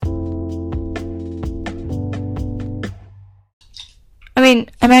mean,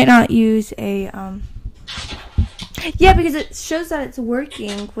 I might not use a, yeah, because it shows that it's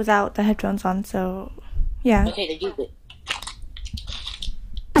working without the headphones on, so, yeah. Okay, then use it.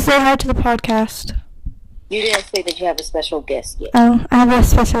 Say hi to the podcast. You didn't say that you have a special guest yet. Oh, I have a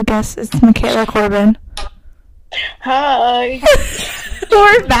special guest. It's Michaela Corbin. Hi.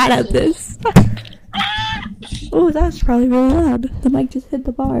 We're bad at this. Oh, that was probably really loud. The mic just hit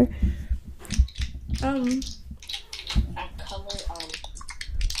the bar. I'm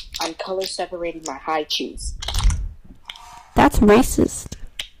color separating my high shoes. That's racist.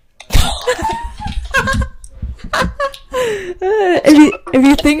 if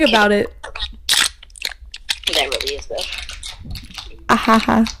you think about it. That really is, though.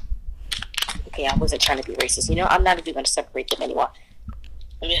 Ahaha. Okay, I wasn't trying to be racist. You know, I'm not even going to separate them anymore.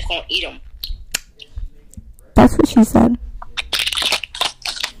 I'm just going to eat them. That's what she said.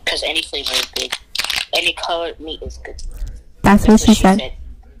 Because any flavor is good. Any colored meat is good. That's what she said.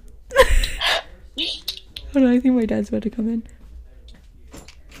 Hold on, I think my dad's about to come in.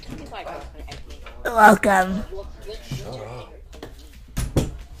 Welcome.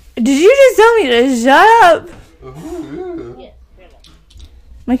 Did you just tell me to shut up?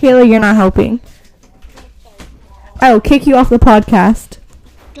 Michaela, you're not helping. I will kick you off the podcast.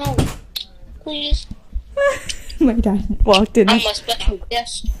 No, please. My dad walked in. I'm a special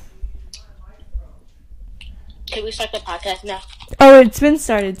guest. Can we start the podcast now? Oh, it's been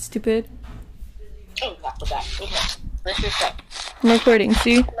started, stupid. Oh, I forgot. Okay, let's just start. I'm recording,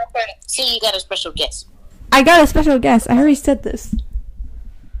 see? See, you got a special guest. I got a special guest. I already said this.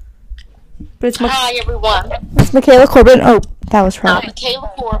 But it's Hi, everyone. It's Michaela Corbin. Oh, that was her. I'm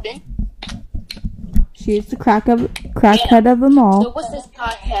Michaela Corbin. She's the crackhead of them So all. what's this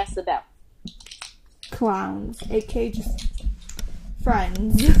podcast about? Clowns, aka just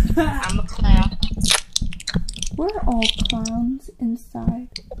friends. I'm a clown. We're all clowns inside.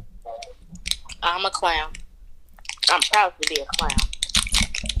 I'm a clown. I'm proud to be a clown.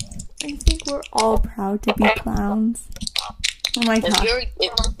 I think we're all proud to be clowns. Oh my If god. you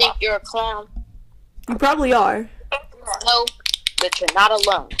think you're a clown, You probably are. know that you're not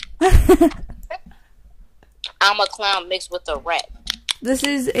alone. I'm a clown mixed with a rat. This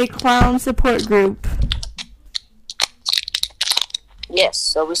is a clown support group. Yes,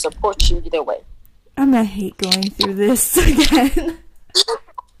 so we support you either way. I'm gonna hate going through this again.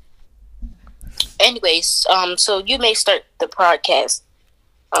 Anyways, so you may start the podcast.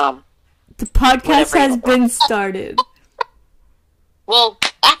 The podcast has been started. Well,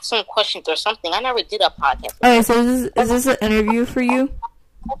 ask some questions or something. I never did a podcast. Okay, so is this an interview for you?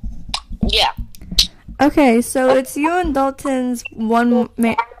 Yeah. Okay, so it's you and Dalton's 1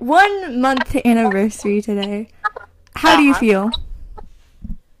 month anniversary today. How do you feel?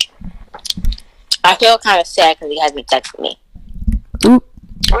 I feel kind of sad because he hasn't texted me. Oop.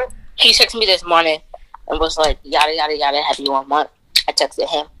 He texted me this morning and was like, yada, yada, yada, happy 1 month. I texted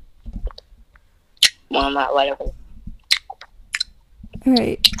him. 1 month, whatever.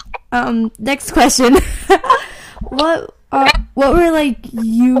 Alright. Next question. What were, like,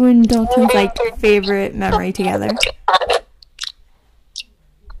 you and Dalton's, like, favorite memory together?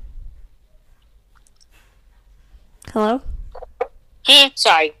 Hello?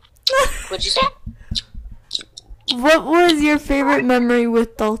 Sorry. What'd you say? What was your favorite memory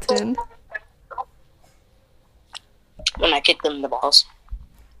with Dalton? When I kicked him in the balls.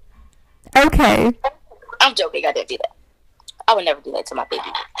 Okay. I'm joking, I didn't do that. I would never do that to my baby.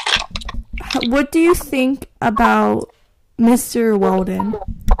 What do you think about Mr. Weldon?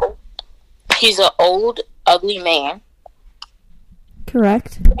 He's an old, ugly man.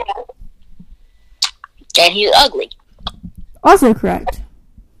 Correct. And he's ugly. Also correct.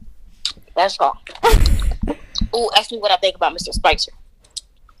 That's all. Ooh, ask me what I think about Mr. Spicer.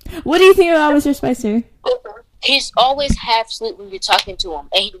 What do you think about Mr. Spicer? He's always half asleep when you're talking to him,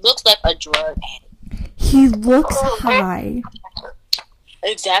 and he looks like a drug addict. He looks high.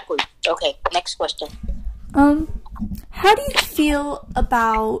 Exactly. Okay, next question. How do you feel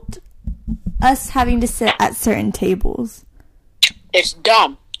about us having to sit at certain tables? It's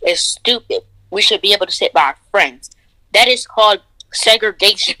dumb. It's stupid. We should be able to sit by our friends. That is called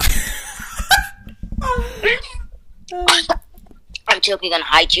segregation. I'm choking on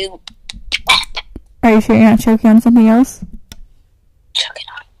high chew. Are you sure you're not choking on something else? Choking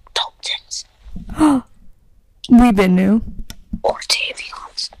on Daltons. We've been new. Or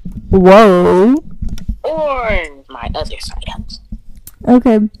Tavions. Whoa. Or my other side house.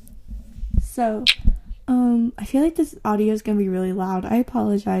 Okay. So, I feel like this audio is gonna be really loud. I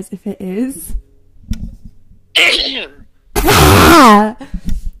apologize if it is. That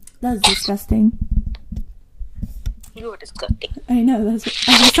was disgusting. You were disgusting. I know, that's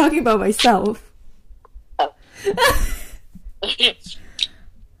what I was talking about myself. Oh.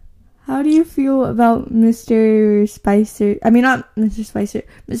 How do you feel about Mr. Spicer? I mean, not Mr. Spicer.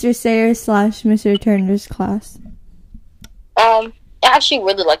 Mr. Sayers / Mr. Turner's class. I actually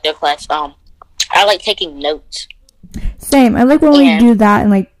really like their class. I like taking notes. Same. I like when we do that and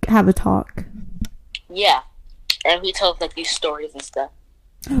like have a talk. Yeah, and he tells like these stories and stuff.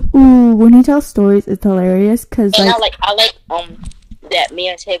 Ooh, when he tells stories, it's hilarious. Cause And like, I like that me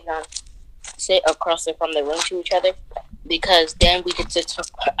and Tavion sit across from the room to each other because then we get to talk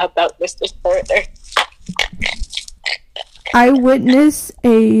about Mr. Turner. I witnessed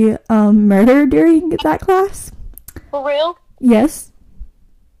a murder during that class. For real? Yes.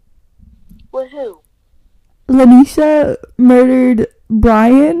 With who? Lanisha murdered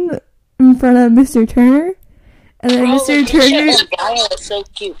Brian in front of Mr. Turner. And then Mr. Turner... And Brian was so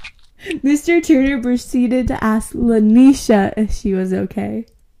cute. Mr. Turner proceeded to ask Lanisha if she was okay.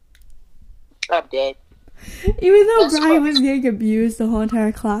 I'm dead. Even though Brian was getting abused the whole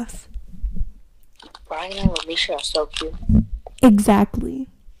entire class. Brian and Lanisha are so cute. Exactly.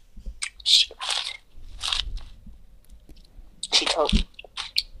 She told me.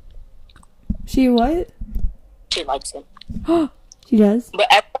 She what? She likes him. She does? But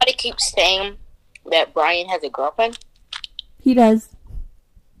everybody keeps saying that Brian has a girlfriend. He does.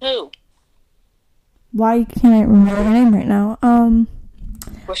 Who? Why can't I remember her name right now?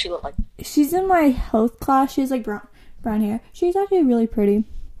 What she look like? She's in my health class. She has like brown hair. She's actually really pretty.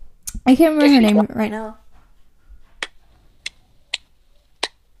 I can't remember her name right now.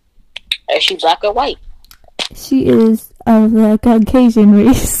 Is she black or white? She is of the Caucasian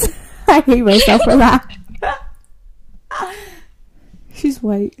race. I hate myself for that. She's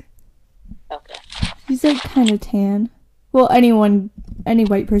white. Okay. She's like kind of tan. Well, any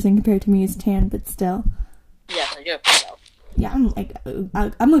white person compared to me is tan, but still. Yeah, you're a female. Yeah, I'm like,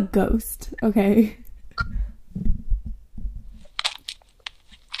 I'm a ghost, okay?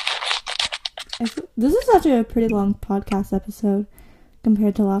 This is such a pretty long podcast episode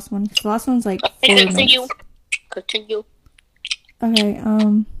compared to the last one. The last one's like 4 minutes. Continue. Okay,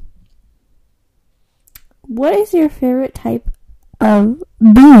 what is your favorite type of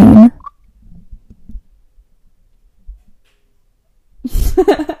bean?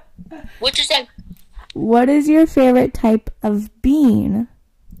 What'd you say? What is your favorite type of bean?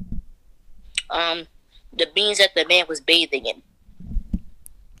 The beans that the man was bathing in.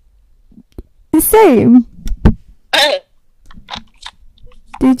 The same.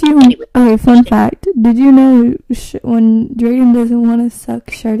 Did you... Okay, fun fact. Did you know when Drayden doesn't want to suck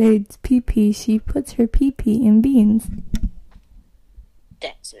Shardade's pee-pee, she puts her pee-pee in beans?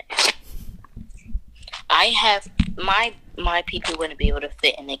 That's nasty. I have... My pee-pee wouldn't be able to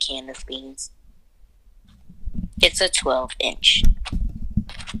fit in a can of beans. It's a 12-inch.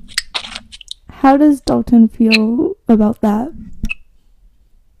 How does Dalton feel about that?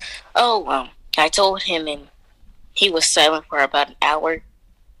 Oh, I told him and he was silent for about an hour.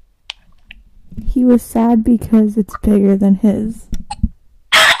 He was sad because it's bigger than his.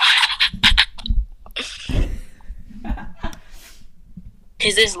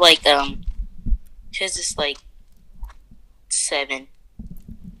 His is like 7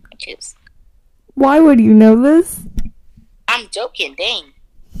 inches. Why would you know this? I'm joking, dang.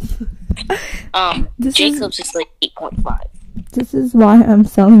 Jacob's is like 8.5. This is why I'm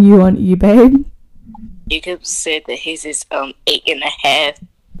selling you on eBay. Jacob said that his is 8.5.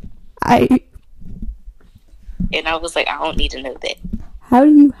 And I was like, I don't need to know that. How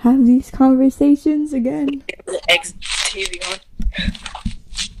do you have these conversations again? Tavion.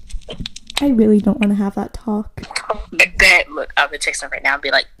 I really don't want to have that talk. Bad look. I'll be texting right now and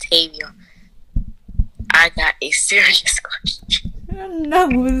be like, Tavion, I got a serious question.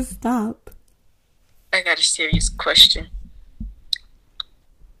 No, stop. I got a serious question.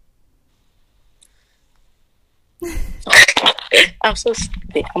 I'm so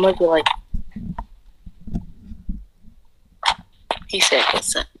stupid. I'm gonna be like, he said,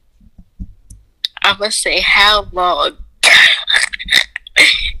 what's up? I'm gonna say, how long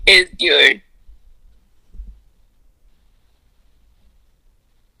is your...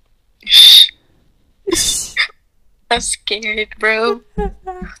 I'm scared, bro.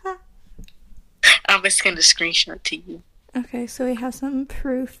 I'm just gonna screenshot to you. Okay, so we have some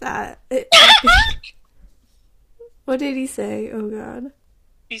proof that it What did he say? Oh god.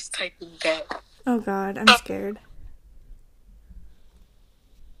 He's typing back. Oh god, I'm scared.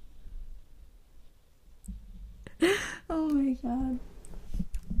 Oh my god.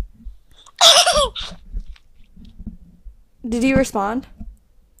 Did he respond?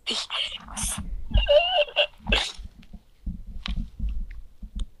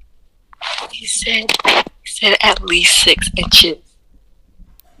 He said at least 6 inches.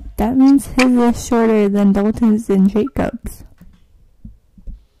 That means his is shorter than Dalton's and Jacob's.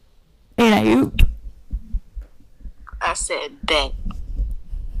 And Ayub. I said bet.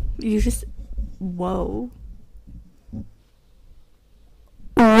 You just... Whoa.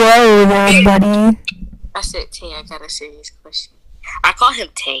 Whoa there, buddy. I said, Tay, I got a serious question. I call him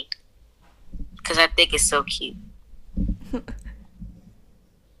Tay. Because I think it's so cute.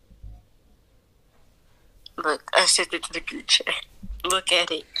 Look, I sent it to the group chat. Look at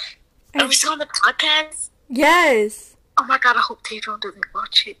it. Are we still on the podcast? Yes. Oh my god, I hope Tay doesn't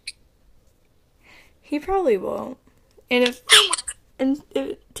watch it. He probably won't. And if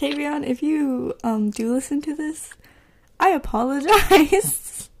Tavion, if you do listen to this, I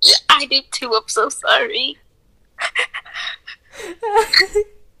apologize. I did too. I'm so sorry.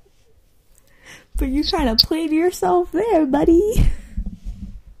 But you kind of played yourself there, buddy.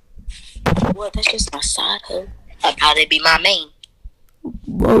 Well, that's just my side hook. About to be my main.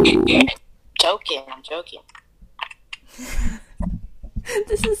 Whoa. I'm joking.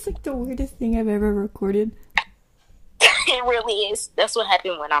 This is like the weirdest thing I've ever recorded. It really is. That's what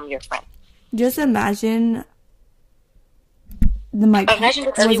happened when I'm your friend. Just imagine the mic Imagine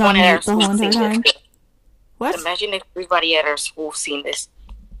if was on everyone at mute our the school whole entire seen time. this. What? Imagine if everybody at our school seen this.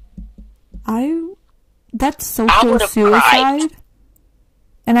 That's I social would've suicide. cried.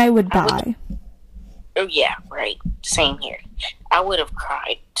 And I would die. Oh yeah, right. Same here. I would have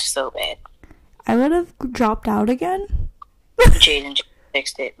cried so bad. I would have dropped out again. Jaden just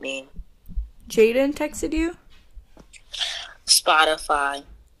texted me. Jaden texted you? Spotify.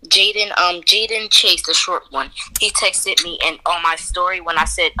 Jaden Chase, the short one. He texted me, and on my story when I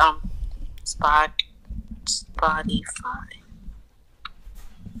said Spotify.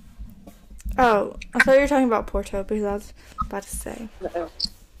 Oh, I thought you were talking about Porto because I was about to say.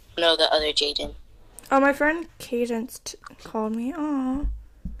 No, the other Jaden. Oh, my friend Cadence called me. Aw.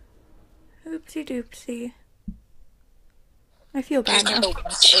 Oopsie doopsie. I feel bad now.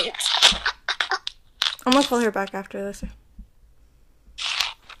 I'm gonna call her back after this.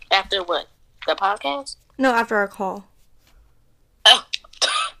 After what? The podcast? No, after our call. Oh.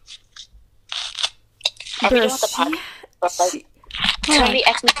 Are we Bruh, doing the podcast? Somebody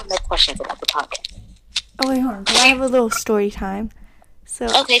asked me some more questions about the podcast. Oh, wait, hold on. I have a little story time. So.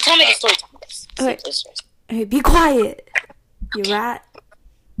 Okay, tell me the story time. Okay, be quiet. You rat.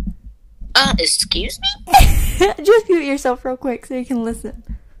 Excuse me? Just mute yourself real quick so you can listen.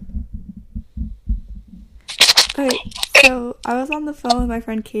 Okay, so I was on the phone with my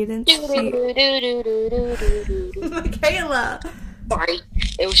friend Cadence. Michaela! Sorry,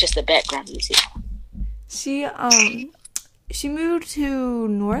 it was just the background music. She moved to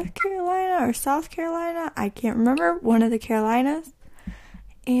North Carolina or South Carolina. I can't remember. One of the Carolinas.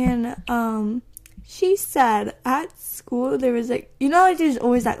 And, she said at school there was like, you know, like there's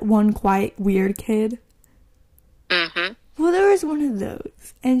always that one quiet, weird kid. Mm-hmm. Well, there was one of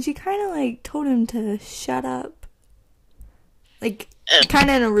those. And she kind of like told him to shut up. Like, kind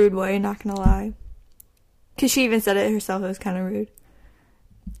of in a rude way, not gonna lie. Because she even said it herself, it was kind of rude.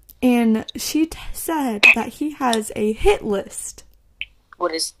 And she said that he has a hit list.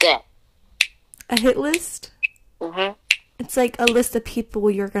 What is that? A hit list? Mm-hmm. It's like a list of people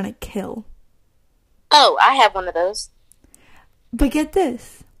you're gonna kill. Oh, I have one of those. But get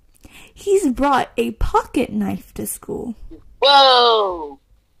this. He's brought a pocket knife to school. Whoa!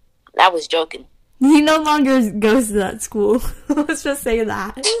 I was joking. He no longer goes to that school. Let's just say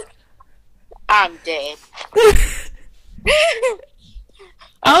that. I'm dead.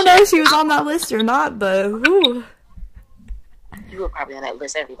 I don't know if she was on that list or not, but whew. You were probably on that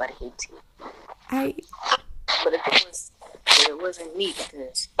list. Everybody hates you. But if it wasn't me,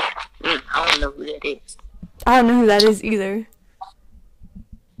 because I don't know who that is. I don't know who that is either.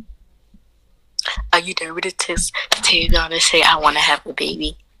 Are you done with the test? Tavion to say I want to have a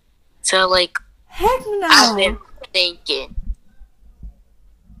baby. So like, heck no. I've been thinking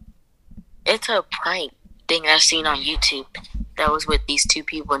it's a prank thing I've seen on YouTube that was with these two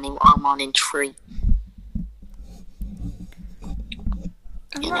people named Armand and Tree.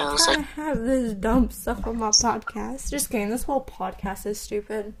 I'm not trying to have this dumb stuff on my podcast. Just kidding. This whole podcast is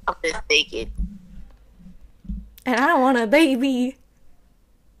stupid. I'm just thinking. And I don't want a baby.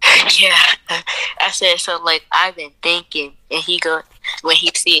 Yeah. I said, so like, I've been thinking, and when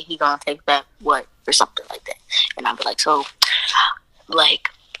he see it, he gonna take back what? Or something like that. And I'll be like, so, like,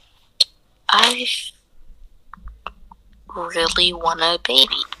 I really want a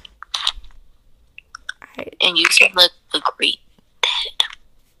baby. And you should look agree.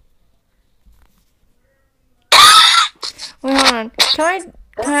 Wait, hold on. Can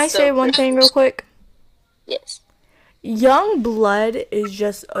Can I say one thing real quick? Yes. Young Blood is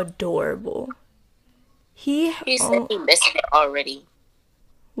just adorable. He said he missing it already.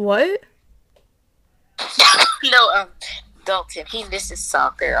 What? No, Dalton. He misses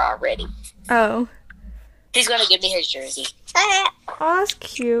soccer already. Oh. He's gonna give me his jersey. Oh, that's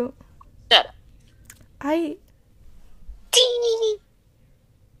cute. Shut up. I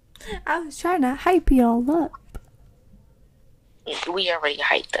was trying to hype y'all up. We already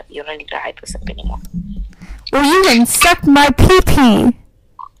hyped up. You don't need to hype us up anymore. Well, you can suck my pee-pee.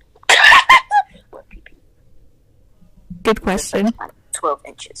 What pee-pee? Good question. 12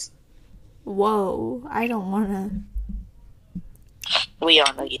 inches. Whoa, I don't wanna. We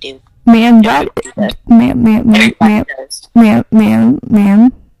all know you do. Ma'am, ma'am.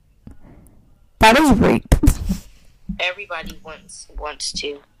 That is rape. Everybody wants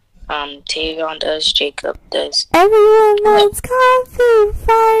to. Taeyeon does. Jacob does. Everyone loves coffee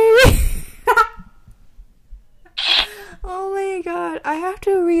fire. Oh my god, I have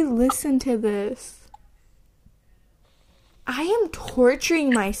to re-listen to this. I am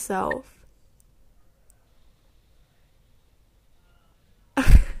torturing myself.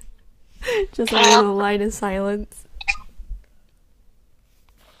 Just a little line of silence.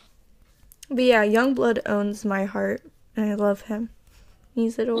 But yeah, Youngblood owns my heart, and I love him.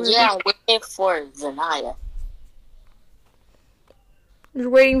 He's adorable. Yeah, I'm waiting for Zanaya. You're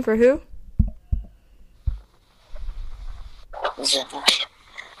waiting for who? Zanaya.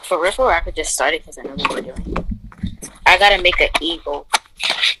 For real, I could just start it because I know what we're doing. I gotta make an eagle.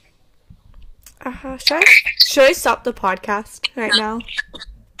 Should I stop the podcast right now?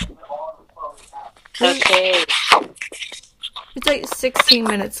 Okay. It's like 16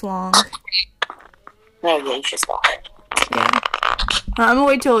 minutes long. No, yeah, you should stop it. Yeah. I'm gonna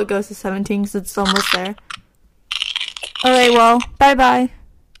wait till it goes to 17 because it's almost there. Alright, well, bye-bye.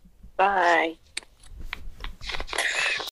 Bye.